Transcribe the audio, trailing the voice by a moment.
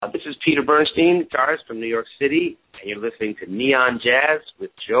Peter Bernstein, guitarist from New York City, and you're listening to Neon Jazz with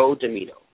Joe Domino.